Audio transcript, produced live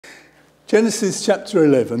Genesis chapter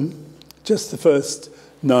 11, just the first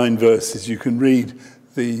 9 verses. You can read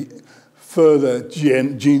the further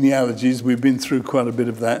genealogies. We've been through quite a bit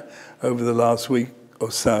of that over the last week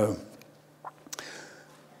or so.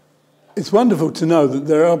 It's wonderful to know that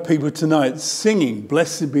there are people tonight singing,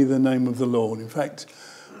 "Blessed be the name of the Lord." In fact,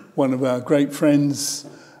 one of our great friends,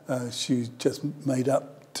 she just made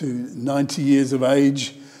up to 90 years of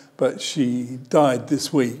age, but she died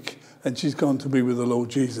this week and she's gone to be with the Lord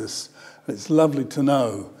Jesus. And it's lovely to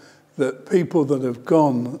know that people that have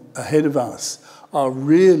gone ahead of us are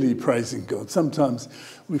really praising God. Sometimes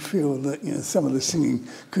we feel that some of the singing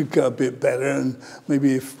could go a bit better, and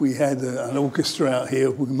maybe if we had an orchestra out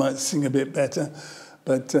here, we might sing a bit better.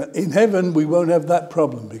 But in heaven, we won't have that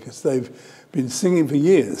problem because they've been singing for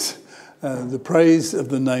years the praise of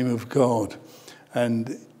the name of God.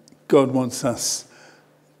 And God wants us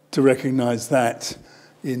to recognise that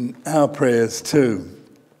in our prayers too.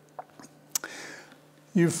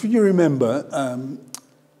 If you remember,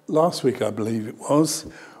 last week I believe it was,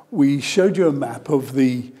 we showed you a map of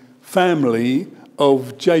the family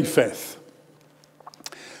of Japheth.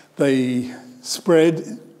 They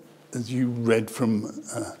spread, as you read from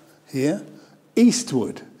here,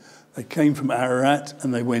 eastward. They came from Ararat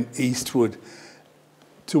and they went eastward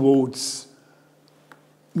towards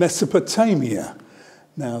Mesopotamia.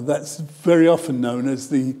 Now that's very often known as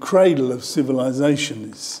the cradle of civilization.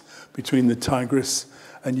 It's between the Tigris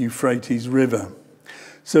and Euphrates River.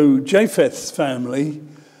 So Japheth's family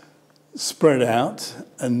spread out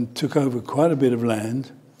and took over quite a bit of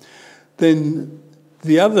land. Then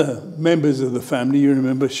the other members of the family, you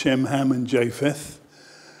remember Shem, Ham and Japheth.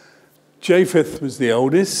 Japheth was the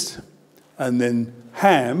oldest, and then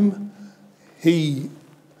Ham, he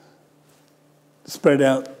spread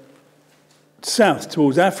out south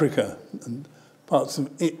towards Africa and parts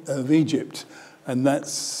of Egypt. And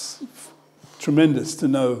that's tremendous to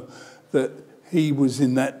know that he was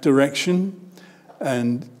in that direction.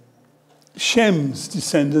 And Shem's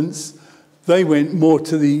descendants, they went more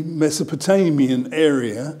to the Mesopotamian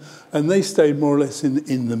area, and they stayed more or less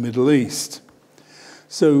in the Middle East.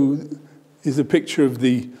 So here's a picture of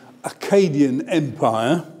the Akkadian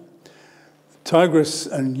Empire. Tigris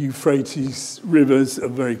and Euphrates rivers are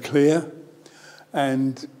very clear,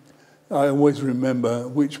 and I always remember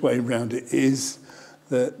which way round it is,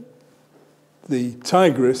 that the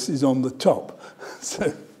Tigris is on the top.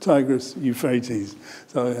 So Tigris, Euphrates.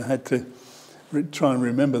 So I had to try and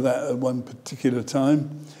remember that at one particular time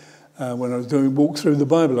when I was doing Walk Through the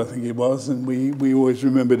Bible, I think it was, and we always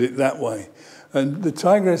remembered it that way. And the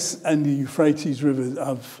Tigris and the Euphrates rivers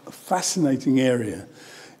are a fascinating area.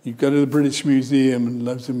 You go to the British Museum and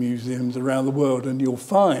loads of museums around the world, and you'll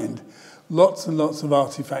find lots and lots of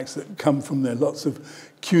artifacts that come from there, lots of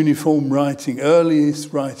cuneiform writing.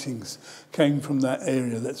 Earliest writings came from that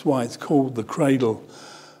area. That's why it's called the cradle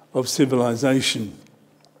of civilization.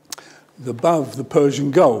 Above the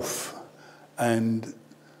Persian Gulf. And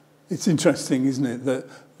it's interesting, isn't it, that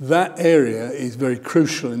that area is very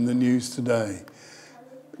crucial in the news today.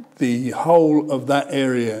 The whole of that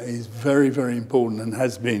area is very, very important and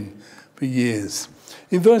has been for years.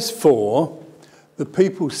 In verse 4, the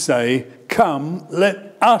people say, "Come,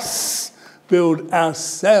 let us build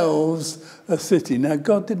ourselves a city." Now,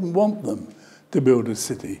 God didn't want them to build a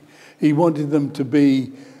city. He wanted them to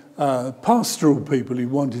be pastoral people. He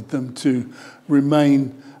wanted them to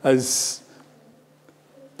remain as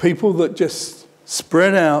people that just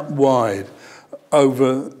spread out wide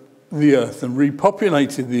over the earth and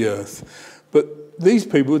repopulated the earth. But these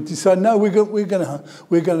people decided, no, we're going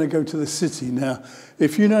to go to the city. Now,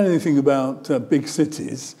 if you know anything about big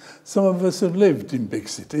cities, some of us have lived in big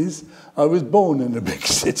cities. I was born in a big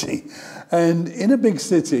city. And in a big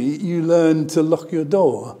city, you learn to lock your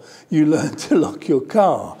door. You learn to lock your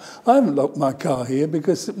car. I haven't locked my car here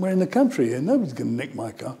because we're in the country here. Nobody's going to nick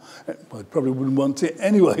my car. I probably wouldn't want it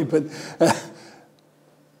anyway. But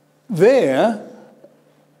there,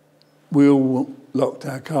 we all locked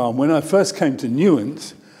our car. And when I first came to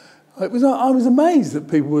Newent, I was amazed that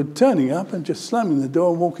people were turning up and just slamming the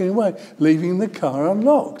door and walking away, leaving the car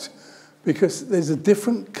unlocked, because there's a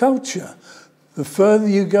different culture. The further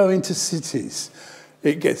you go into cities,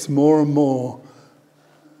 it gets more and more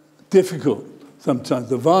difficult. Sometimes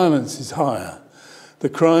the violence is higher, the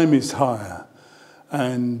crime is higher,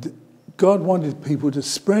 and God wanted people to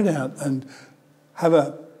spread out and have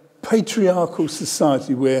a patriarchal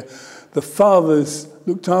society where the fathers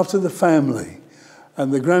looked after the family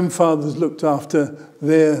and the grandfathers looked after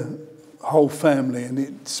their whole family, and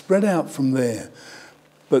it spread out from there.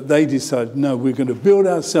 But they decided, no, we're going to build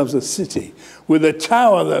ourselves a city with a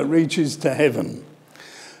tower that reaches to heaven.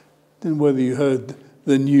 don't know whether you heard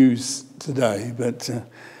the news today, but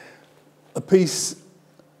a piece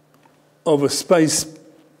of a space,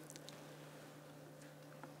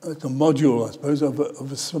 a module, I suppose,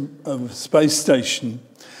 of a space station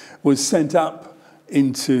was sent up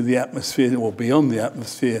into the atmosphere, or beyond the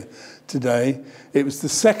atmosphere today. It was the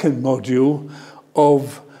second module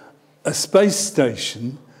of a space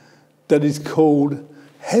station that is called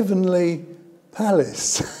Heavenly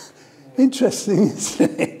Palace. Interesting,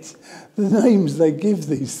 isn't it? The names they give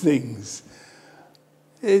these things.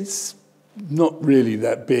 It's not really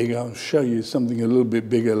that big. I'll show you something a little bit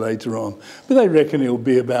bigger later on. But they reckon it'll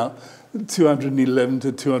be about 211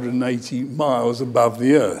 to 280 miles above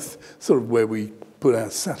the Earth, sort of where we put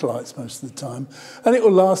our satellites most of the time. And it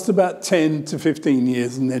will last about 10 to 15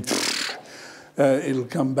 years, and then it'll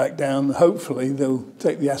come back down. Hopefully, they'll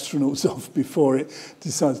take the astronauts off before it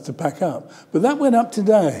decides to pack up. But that went up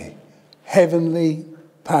today. Heavenly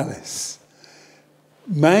Palace.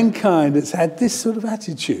 Mankind has had this sort of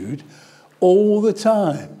attitude all the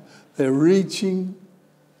time. They're reaching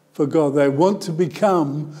for God. They want to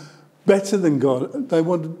become better than God. They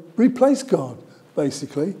want to replace God,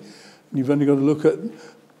 basically. And you've only got to look at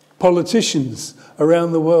politicians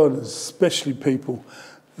around the world, especially people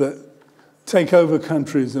that take over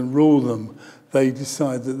countries and rule them. They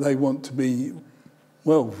decide that they want to be,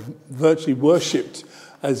 well, virtually worshipped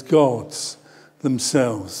as gods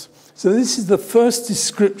themselves. So this is the first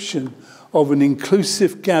description of an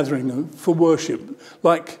inclusive gathering for worship,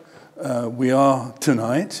 like we are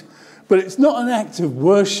tonight. But it's not an act of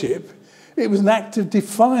worship, it was an act of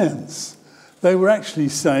defiance. They were actually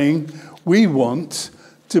saying, we want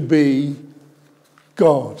to be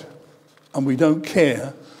God, and we don't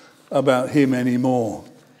care about him anymore.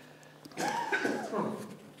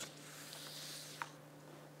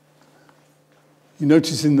 You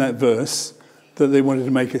notice in that verse that they wanted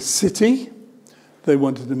to make a city, they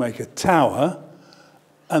wanted to make a tower,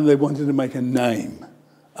 and they wanted to make a name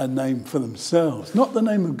for themselves. Not the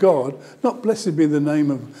name of God, not blessed be the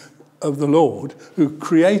name of the Lord, who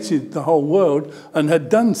created the whole world and had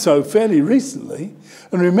done so fairly recently.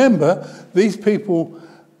 And remember, these people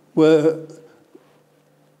were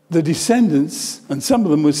the descendants, and some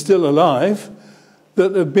of them were still alive,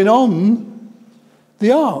 that have been on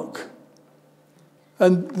the ark.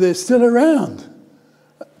 And they're still around,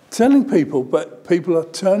 telling people, but people are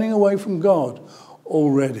turning away from God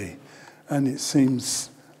already. And it seems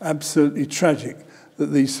absolutely tragic that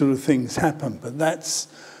these sort of things happen. But that's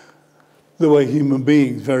the way human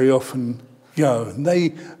beings very often go. And they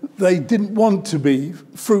didn't want to be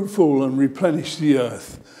fruitful and replenish the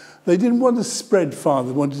earth. They didn't want to spread far.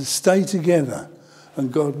 They wanted to stay together.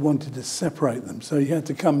 And God wanted to separate them. So he had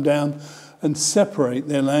to come down and separate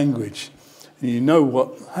their language. And you know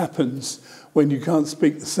what happens when you can't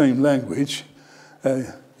speak the same language.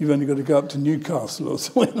 You've only got to go up to Newcastle or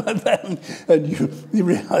something like that, and you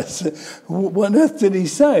realise, what on earth did he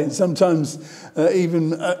say? And sometimes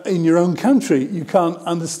even in your own country, you can't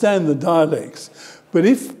understand the dialects. But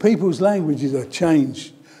if people's languages are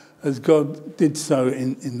changed, as God did so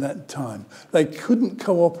in that time, they couldn't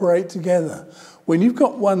cooperate together. When you've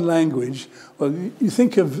got one language, well, you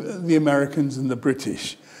think of the Americans and the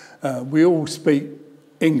British. We all speak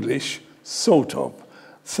English, sort of,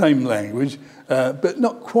 same language, but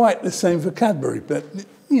not quite the same vocabulary. But,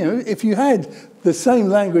 you know, if you had the same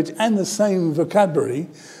language and the same vocabulary,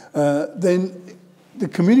 then the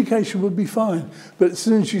communication would be fine. But as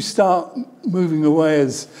soon as you start moving away,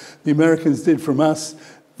 as the Americans did from us,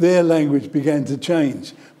 their language began to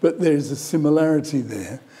change. But there's a similarity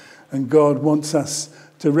there. And God wants us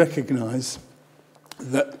to recognise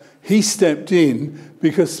that he stepped in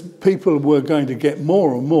because people were going to get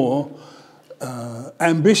more and more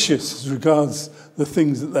ambitious as regards the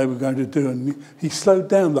things that they were going to do. And he slowed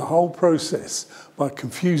down the whole process by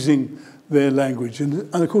confusing their language.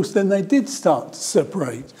 And of course, then they did start to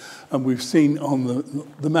separate. And we've seen on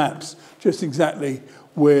the maps just exactly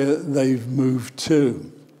where they've moved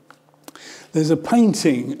to. There's a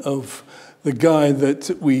painting of the guy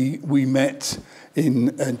that we met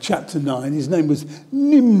in chapter 9. His name was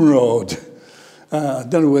Nimrod. I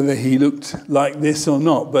don't know whether he looked like this or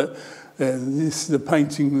not, but this is a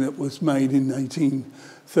painting that was made in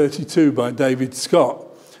 1832 by David Scott.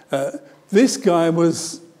 This guy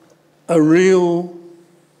was a real,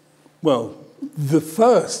 well, the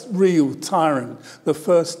first real tyrant, the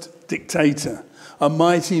first dictator, a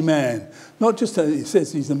mighty man. Not just, it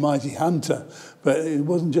says he's a mighty hunter, but it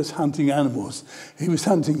wasn't just hunting animals. He was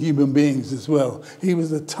hunting human beings as well. He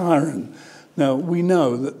was a tyrant. Now, we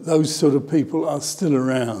know that those sort of people are still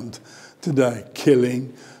around today,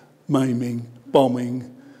 killing, maiming,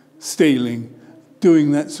 bombing, stealing,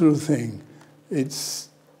 doing that sort of thing. It's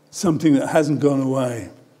something that hasn't gone away.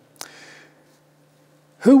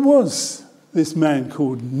 Who was this man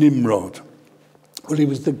called Nimrod? Well, he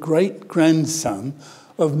was the great-grandson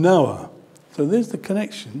of Noah. So there's the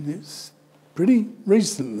connection. It's pretty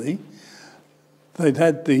recently. They'd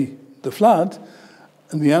had the flood,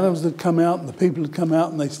 and the animals had come out, and the people had come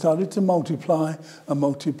out, and they started to multiply and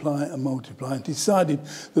multiply and multiply, and decided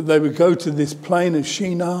that they would go to this plain of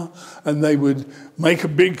Shinar, and they would make a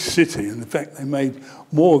big city. And in fact, they made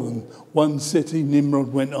more than one city.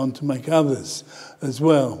 Nimrod went on to make others as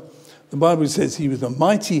well. The Bible says he was a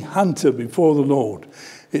mighty hunter before the Lord.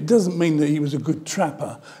 It doesn't mean that he was a good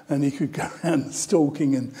trapper and he could go around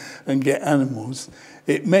stalking and get animals.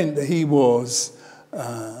 It meant that he was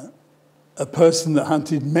a person that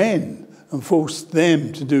hunted men and forced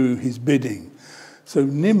them to do his bidding. So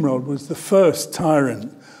Nimrod was the first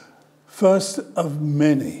tyrant, first of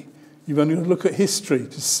many. You've only got to look at history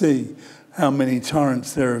to see how many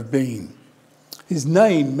tyrants there have been. His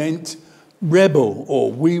name meant rebel,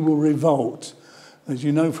 or we will revolt. As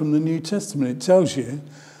you know from the New Testament, it tells you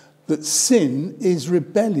that sin is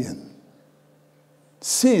rebellion.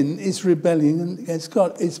 Sin is rebellion against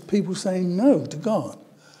God. It's people saying no to God.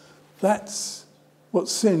 That's what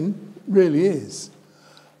sin really is.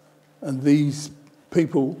 And these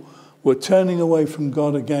people were turning away from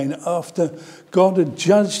God again after God had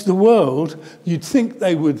judged the world. You'd think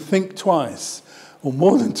they would think twice, or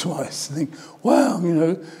more than twice, and think, wow,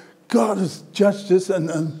 God has judged us,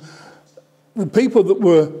 and the people that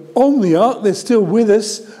were on the ark, they're still with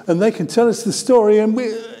us, and they can tell us the story, and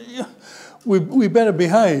we better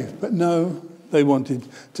behave. But no, they wanted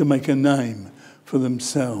to make a name for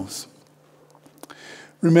themselves.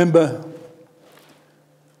 Remember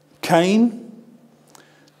Cain?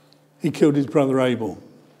 He killed his brother Abel.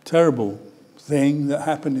 Terrible thing that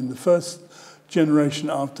happened in the first generation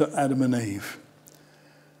after Adam and Eve.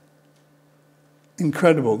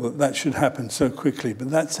 Incredible that should happen so quickly,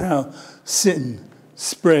 but that's how sin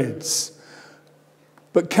spreads.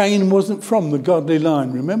 But Cain wasn't from the godly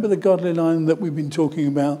line. Remember the godly line that we've been talking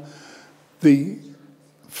about? The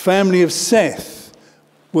family of Seth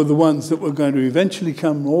were the ones that were going to eventually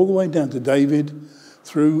come all the way down to David,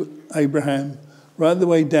 through Abraham, right the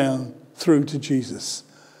way down through to Jesus.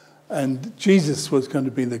 And Jesus was going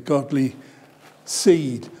to be the godly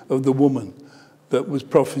seed of the woman that was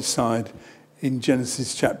prophesied in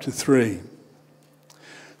Genesis chapter 3.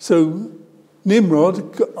 So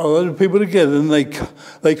Nimrod got a lot of people together, and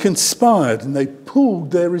they conspired and they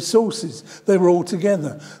pooled their resources. They were all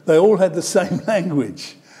together. They all had the same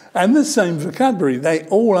language and the same vocabulary. They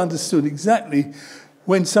all understood exactly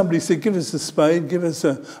when somebody said, give us a spade, give us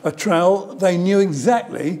a trowel. They knew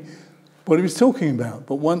exactly what he was talking about.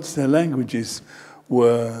 But once their languages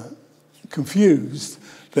were confused,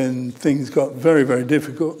 then things got very, very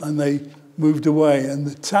difficult, and they moved away. And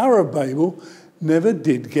the Tower of Babel never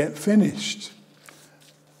did get finished.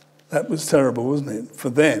 That was terrible, wasn't it, for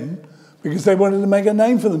them, because they wanted to make a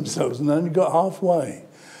name for themselves and only got halfway.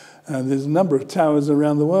 And there's a number of towers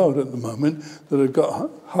around the world at the moment that have got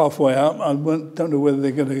halfway up. I don't know whether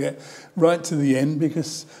they're going to get right to the end,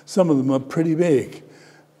 because some of them are pretty big.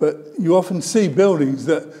 But you often see buildings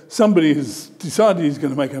that somebody has decided he's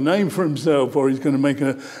going to make a name for himself, or he's going to make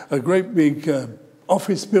a great big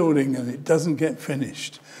office building, and it doesn't get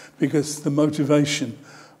finished because the motivation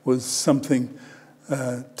was something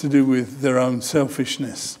to do with their own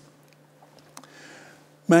selfishness.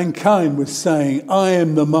 Mankind was saying, I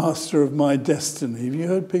am the master of my destiny. Have you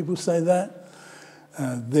heard people say that?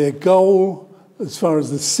 Their goal, as far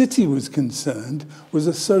as the city was concerned, was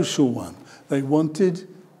a social one. They wanted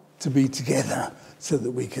to be together so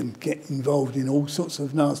that we can get involved in all sorts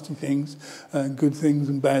of nasty things, good things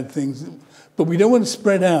and bad things. But we don't want to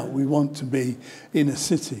spread out. We want to be in a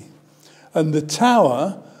city. And the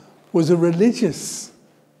tower was a religious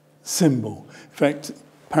symbol. In fact,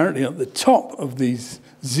 apparently at the top of these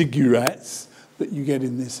ziggurats that you get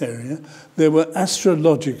in this area, there were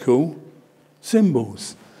astrological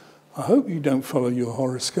symbols. I hope you don't follow your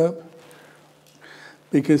horoscope,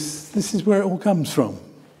 because this is where it all comes from,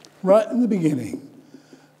 right in the beginning.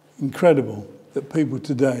 Incredible that people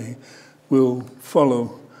today will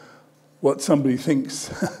follow what somebody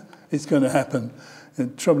thinks is going to happen.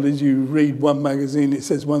 And the trouble is, you read one magazine, it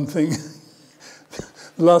says one thing.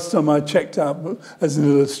 The last time I checked up, as an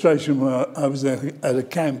illustration, when I was at a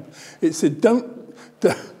camp, it said,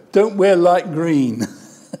 don't wear light green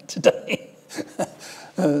today.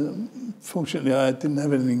 Fortunately, I didn't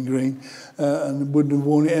have anything green and wouldn't have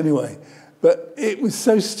worn it anyway. But it was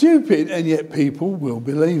so stupid, and yet people will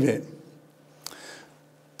believe it.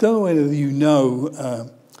 don't know whether you know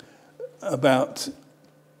about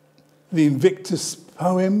the Invictus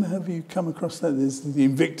poem. Have you come across that? There's the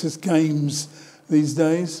Invictus Games these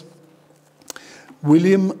days.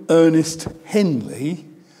 William Ernest Henley,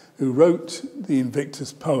 who wrote the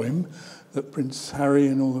Invictus poem that Prince Harry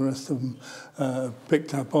and all the rest of them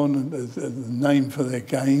picked up on as the name for their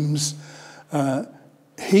games,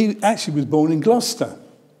 he actually was born in Gloucester.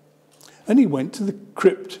 And he went to the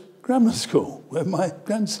Crypt Grammar School, where my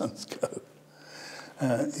grandsons go,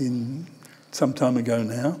 in some time ago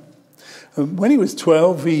now. When he was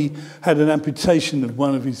 12, he had an amputation of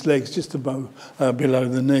one of his legs just above, below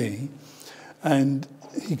the knee. And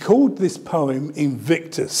he called this poem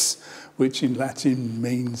Invictus, which in Latin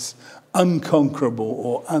means unconquerable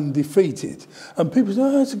or undefeated. And people say,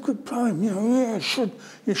 oh, it's a good poem. You know, yeah,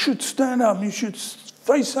 you should stand up. You should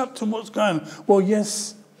face up to what's going on. Well,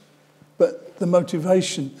 yes, but the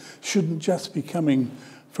motivation shouldn't just be coming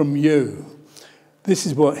from you. This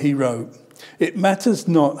is what he wrote. It matters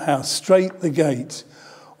not how strait the gate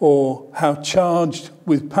or how charged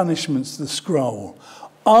with punishments the scroll.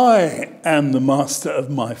 I am the master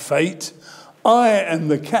of my fate. I am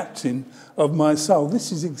the captain of my soul.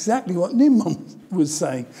 This is exactly what Nimrod was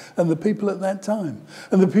saying, and the people at that time.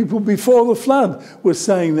 And the people before the flood were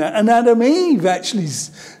saying that. And Adam and Eve actually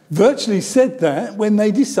virtually said that when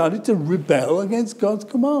they decided to rebel against God's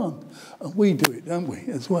command. And we do it, don't we,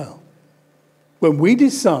 as well? When we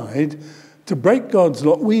decide to break God's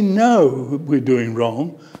law, we know we're doing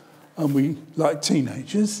wrong, and we, like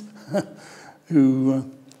teenagers,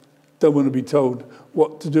 who don't want to be told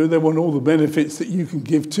what to do. They want all the benefits that you can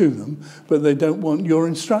give to them, but they don't want your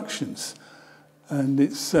instructions. And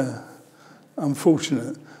it's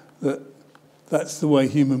unfortunate that that's the way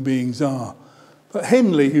human beings are. But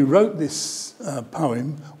Henley, who wrote this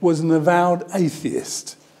poem, was an avowed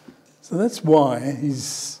atheist. So that's why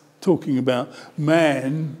he's talking about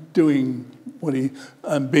man doing what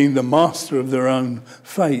being the master of their own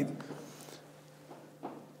fate.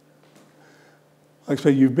 I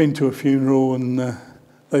expect you've been to a funeral and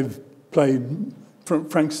they've played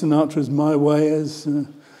Frank Sinatra's "My Way" as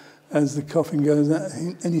the coffin goes out,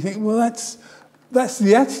 and you think, well, that's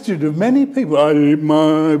the attitude of many people. I do it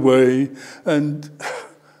my way, and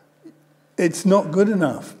it's not good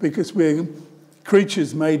enough because we're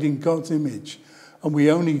creatures made in God's image, and we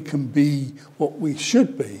only can be what we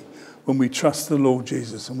should be when we trust the Lord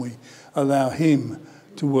Jesus and we allow Him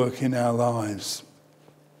to work in our lives.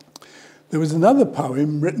 There was another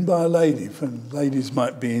poem written by a lady, and ladies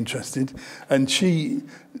might be interested, and she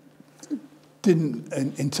didn't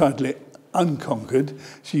entitle it Unconquered,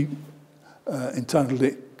 she entitled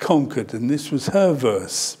it Conquered, and this was her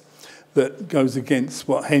verse that goes against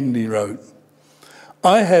what Henley wrote.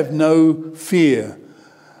 I have no fear,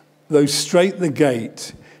 though strait the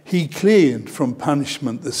gate, he cleared from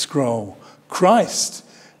punishment the scroll. Christ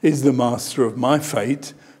is the master of my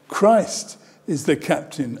fate, Christ is the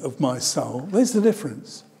captain of my soul. There's the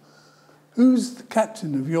difference. Who's the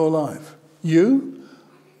captain of your life? You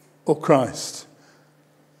or Christ?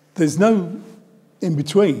 There's no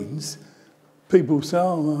in-betweens. People say,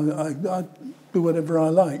 oh, I do whatever I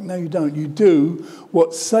like. No, you don't. You do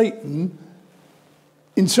what Satan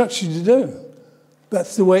instructs you to do.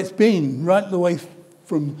 That's the way it's been, right the way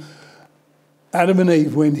from Adam and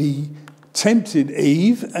Eve, when he tempted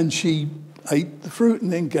Eve and she ate the fruit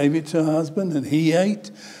and then gave it to her husband and he ate,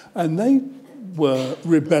 and they were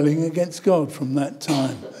rebelling against God from that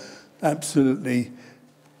time. Absolutely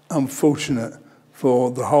unfortunate for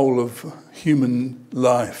the whole of human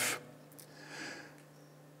life.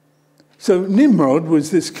 So Nimrod was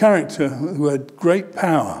this character who had great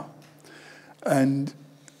power, and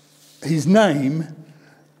his name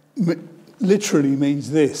literally means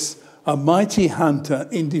this: a mighty hunter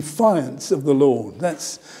in defiance of the Lord.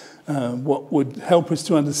 That's what would help us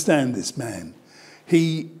to understand this man.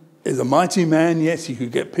 He is a mighty man. Yes, he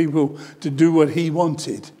could get people to do what he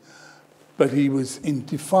wanted, but he was in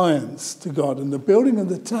defiance to God. And the building of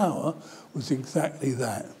the tower was exactly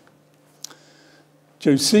that.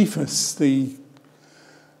 Josephus, the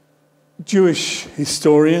Jewish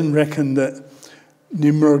historian, reckoned that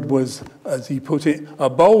Nimrod was, as he put it, a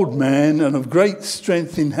bold man and of great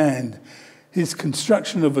strength in hand. His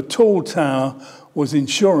construction of a tall tower was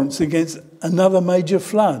insurance against another major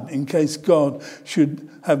flood in case God should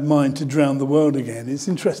have mind to drown the world again. It's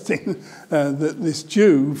interesting that this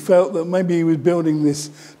Jew felt that maybe he was building this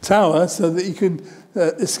tower so that he could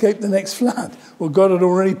escape the next flood. Well, God had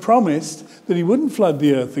already promised that he wouldn't flood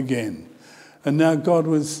the earth again. And now God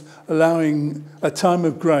was allowing a time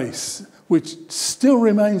of grace, which still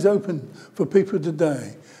remains open for people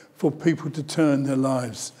today, for people to turn their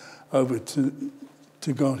lives over to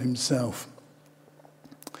God himself.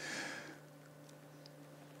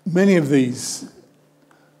 Many of these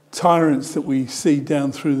tyrants that we see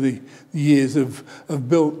down through the years have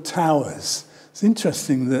built towers. It's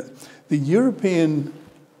interesting that the European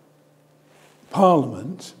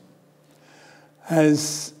Parliament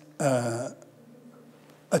has a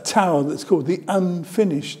tower that's called the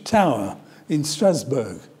Unfinished Tower in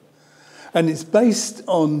Strasbourg. And it's based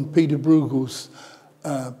on Peter Bruegel's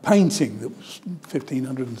painting that was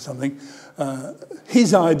 1500 and something,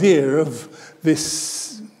 his idea of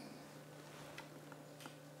this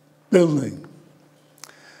building.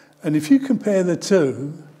 And if you compare the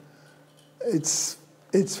two, it's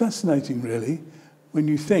fascinating, really, when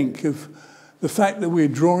you think of the fact that we're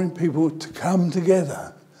drawing people to come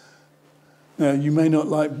together. Now, you may not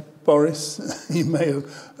like Boris, you may have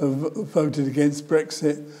voted against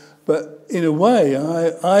Brexit, but in a way,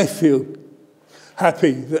 I feel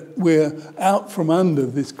happy that we're out from under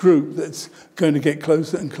this group that's going to get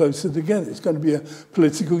closer and closer together. It's going to be a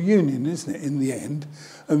political union, isn't it, in the end?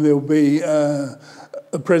 And there'll be a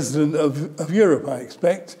president of Europe, I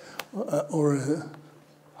expect, or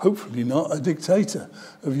hopefully not, a dictator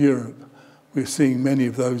of Europe. We're seeing many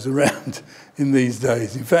of those around in these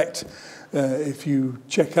days. In fact, if you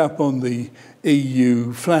check up on the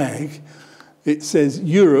EU flag, it says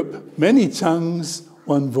Europe, many tongues,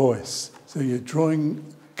 one voice. So you're going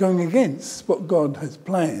against what God has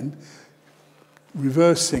planned,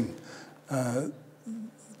 reversing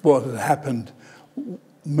what had happened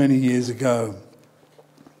many years ago.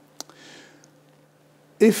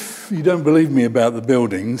 If you don't believe me about the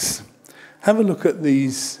buildings, have a look at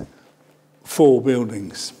these 4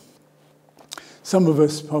 buildings. Some of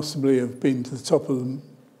us possibly have been to the top of the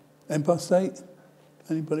Empire State.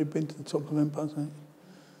 Anybody been to the top of Empire State?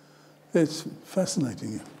 It's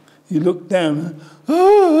fascinating. You look down,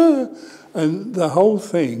 and the whole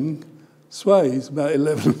thing sways about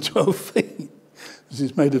 11 or 12 feet, which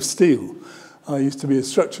is made of steel. I used to be a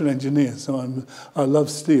structural engineer, so I love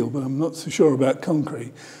steel, but I'm not so sure about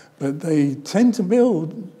concrete. But they tend to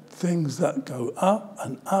build things that go up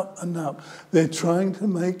and up and up. They're trying to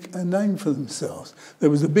make a name for themselves.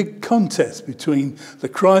 There was a big contest between the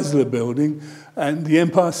Chrysler Building and the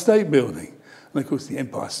Empire State Building. And of course, the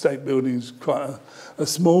Empire State Building is quite a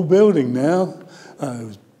small building now. It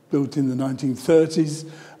was built in the 1930s,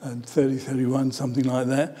 and 31, something like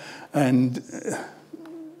that. And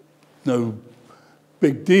no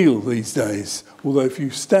big deal these days. Although if you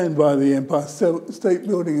stand by the Empire State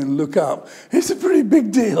Building and look up, it's a pretty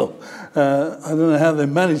big deal. I don't know how they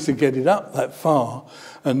managed to get it up that far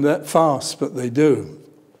and that fast, but they do.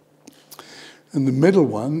 And the middle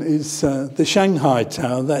one is the Shanghai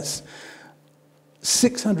Tower. That's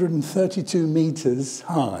 632 meters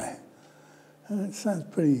high. It sounds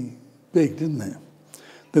pretty big, doesn't it?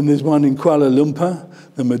 Then there's one in Kuala Lumpur,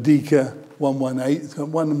 the Merdeka 118. It's got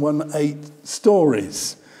 118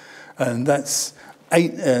 stories, and that's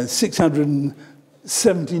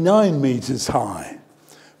 679 meters high.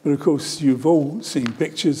 But of course, you've all seen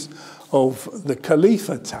pictures of the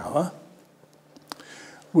Khalifa Tower,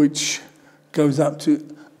 which goes up to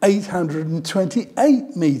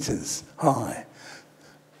 828 meters high.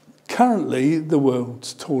 Currently, the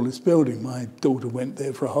world's tallest building. My daughter went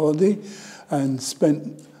there for a holiday and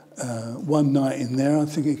spent one night in there. I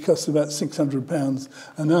think it cost about £600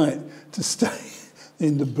 a night to stay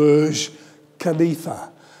in the Burj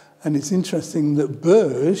Khalifa. And it's interesting that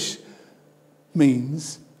Burj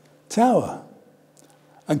means tower.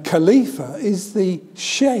 And Khalifa is the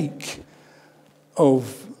sheikh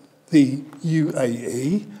of the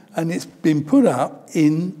UAE, and it's been put up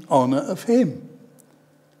in honour of him.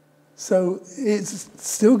 So it's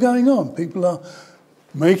still going on. People are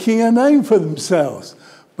making a name for themselves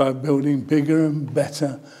by building bigger and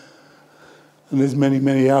better. And there's many,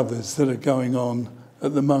 many others that are going on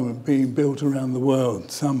at the moment, being built around the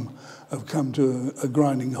world. Some have come to a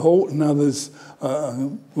grinding halt, and others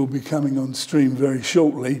will be coming on stream very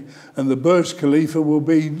shortly. And the Burj Khalifa will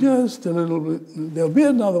be just a little bit, there'll be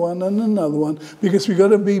another one and another one, because we've got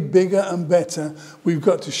to be bigger and better. We've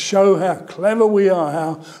got to show how clever we are,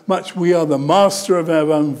 how much we are the master of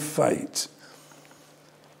our own fate.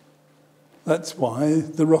 That's why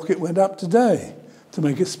the rocket went up today, to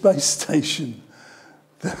make a space station,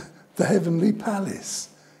 the Heavenly Palace.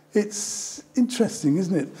 It's interesting,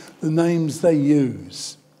 isn't it? The names they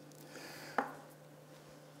use.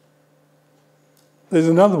 There's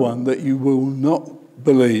another one that you will not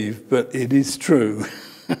believe, but it is true,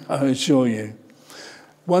 I assure you.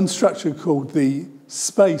 One structure called the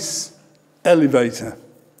space elevator.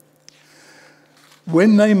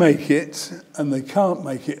 When they make it, and they can't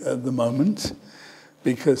make it at the moment,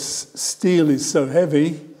 because steel is so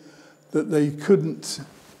heavy that they couldn't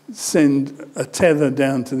send a tether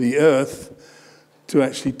down to the Earth to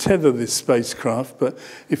actually tether this spacecraft. But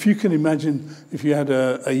if you can imagine, if you had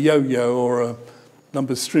a yo-yo or a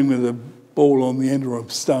number string with a ball on the end or a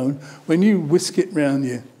stone, when you whisk it round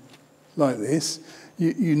you like this,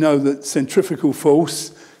 you know that centrifugal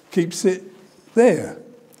force keeps it there.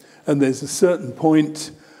 And there's a certain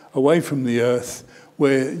point away from the Earth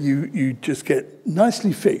where you just get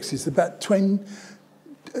nicely fixed. It's about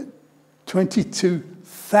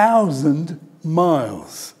 22,000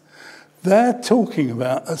 miles. They're talking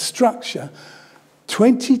about a structure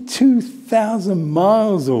 22,000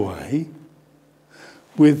 miles away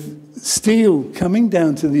with steel coming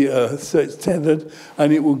down to the Earth, so it's tethered,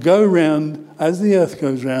 and it will go round, as the Earth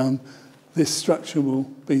goes round, this structure will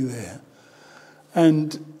be there.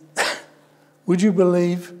 And would you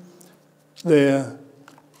believe they're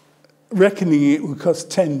reckoning it would cost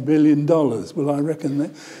 $10 billion? Well, I reckon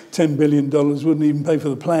that $10 billion wouldn't even pay for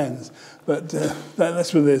the plans. But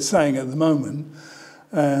that's what they're saying at the moment.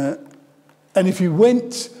 And if you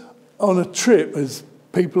went on a trip, as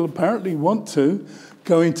people apparently want to,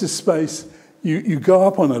 go into space, you go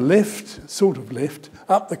up on a lift, sort of lift,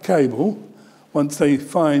 up the cable, once they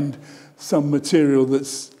find some material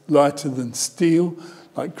that's lighter than steel,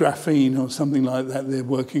 like graphene or something like that they're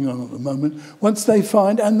working on at the moment. Once they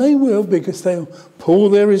find, and they will, because they'll pool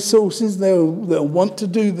their resources, they'll want to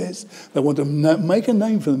do this, they want to make a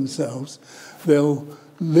name for themselves, they'll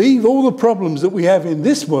leave all the problems that we have in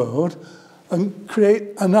this world and create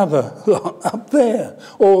another up there,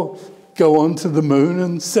 or go on to the moon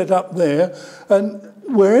and set up there. And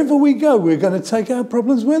wherever we go, we're going to take our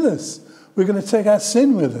problems with us. We're going to take our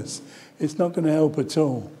sin with us. It's not going to help at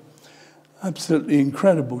all. Absolutely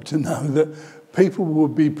incredible to know that people will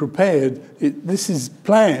be prepared. This is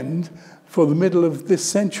planned for the middle of this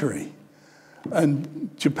century. And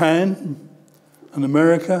Japan and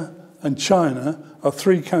America and China are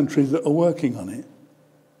three countries that are working on it.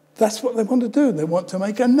 That's what they want to do. They want to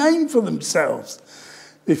make a name for themselves.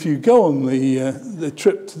 If you go on the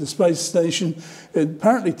trip to the space station, it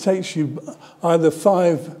apparently takes you either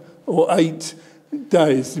 5 or 8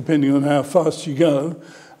 days, depending on how fast you go.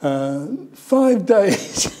 5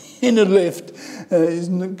 days in a lift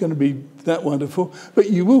isn't going to be that wonderful,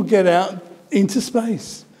 but you will get out into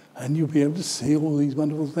space and you'll be able to see all these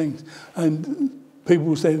wonderful things. And people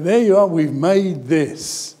will say, there you are, we've made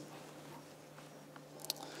this.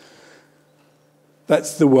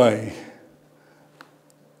 That's the way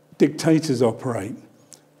dictators operate.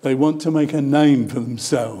 They want to make a name for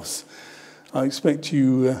themselves. I expect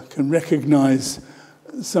you can recognize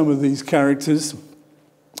some of these characters.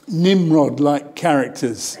 Nimrod-like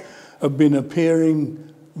characters have been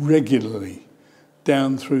appearing regularly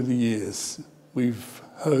down through the years. We've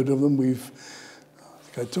heard of them. I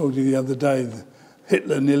think I told you the other day that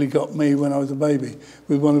Hitler nearly got me when I was a baby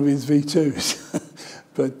with one of his V2s.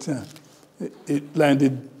 But it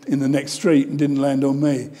landed in the next street and didn't land on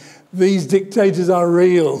me. These dictators are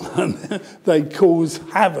real and they cause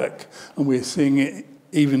havoc. And we're seeing it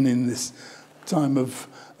even in this time of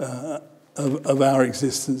our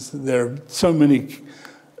existence. There are so many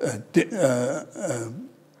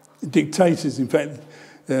dictators. In fact,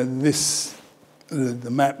 the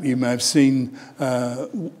map you may have seen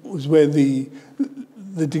was where the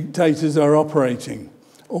dictators are operating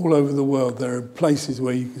all over the world. There are places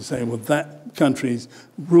where you can say, well, that country is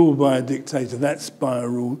ruled by a dictator, that's by a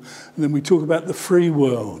rule. And then we talk about the free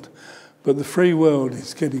world. But the free world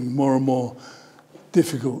is getting more and more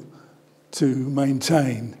difficult to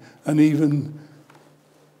maintain. And even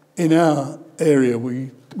in our area,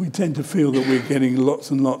 we tend to feel that we're getting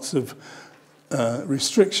lots and lots of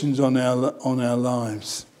restrictions on our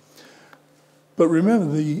lives. But remember,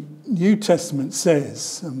 the New Testament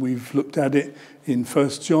says, and we've looked at it in 1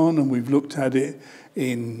 John, and we've looked at it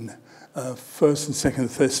in 1st and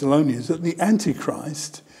 2nd Thessalonians, that the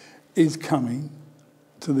Antichrist is coming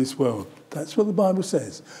to this world. That's what the Bible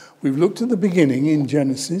says. We've looked at the beginning in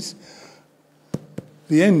Genesis.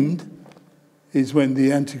 The end is when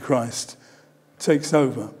the Antichrist takes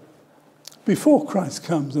over. Before Christ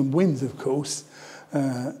comes and wins, of course,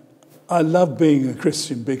 I love being a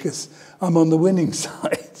Christian because I'm on the winning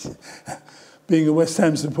side. Being a West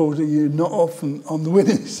Ham supporter, you're not often on the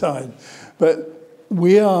winning side. But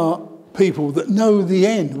we are people that know the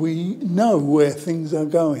end. We know where things are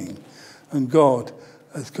going. And God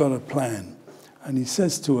has got a plan. And he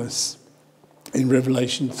says to us in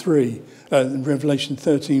Revelation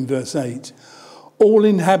 13, verse 8, All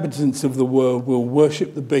inhabitants of the world will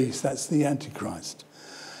worship the beast. That's the Antichrist.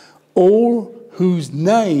 All whose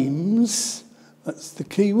names, that's the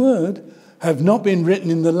key word, have not been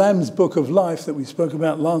written in the Lamb's book of life that we spoke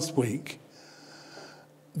about last week.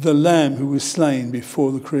 The Lamb who was slain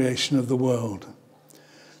before the creation of the world.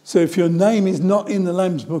 So if your name is not in the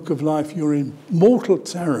Lamb's book of life, you're in mortal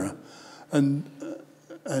terror and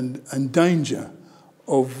danger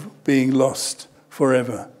of being lost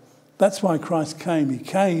forever. That's why Christ came. He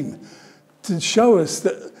came to show us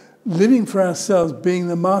that living for ourselves, being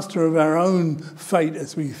the master of our own fate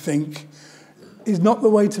as we think, is not the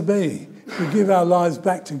way to be. If we give our lives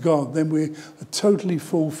back to God, then we totally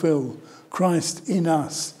fulfill Christ in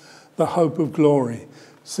us, the hope of glory,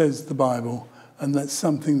 says the Bible. And that's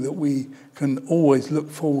something that we can always look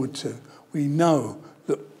forward to. We know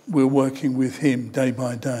that we're working with him day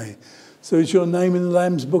by day. So is your name in the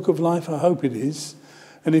Lamb's book of life? I hope it is.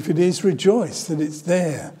 And if it is, rejoice that it's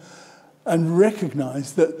there. And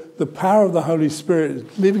recognize that the power of the Holy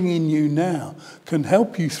Spirit living in you now can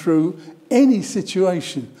help you through any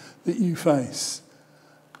situation that you face.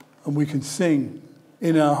 And we can sing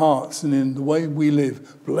in our hearts and in the way we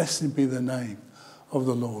live, blessed be the name of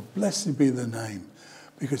the Lord. Blessed be the name,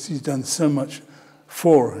 because he's done so much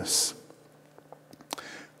for us. In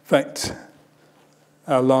fact,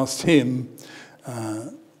 our last hymn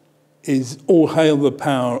is All Hail the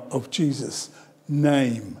Power of Jesus'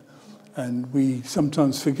 name. And we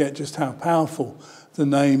sometimes forget just how powerful the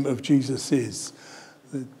name of Jesus is.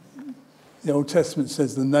 The Old Testament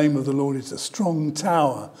says the name of the Lord is a strong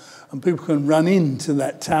tower, and people can run into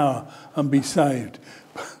that tower and be saved.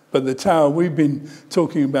 But the tower we've been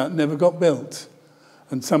talking about never got built.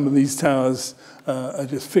 And some of these towers are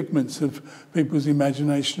just figments of people's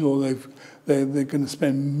imagination, or they're going to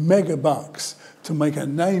spend mega bucks to make a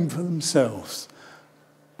name for themselves.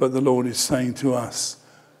 But the Lord is saying to us,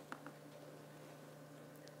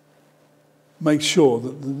 make sure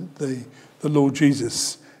that the Lord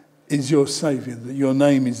Jesus is your Saviour, that your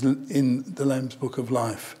name is in the Lamb's Book of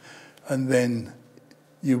Life. And then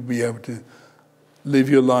you'll be able to live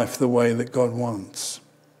your life the way that God wants.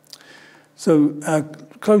 So our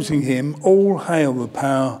closing hymn, All Hail the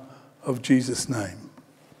Power of Jesus' name.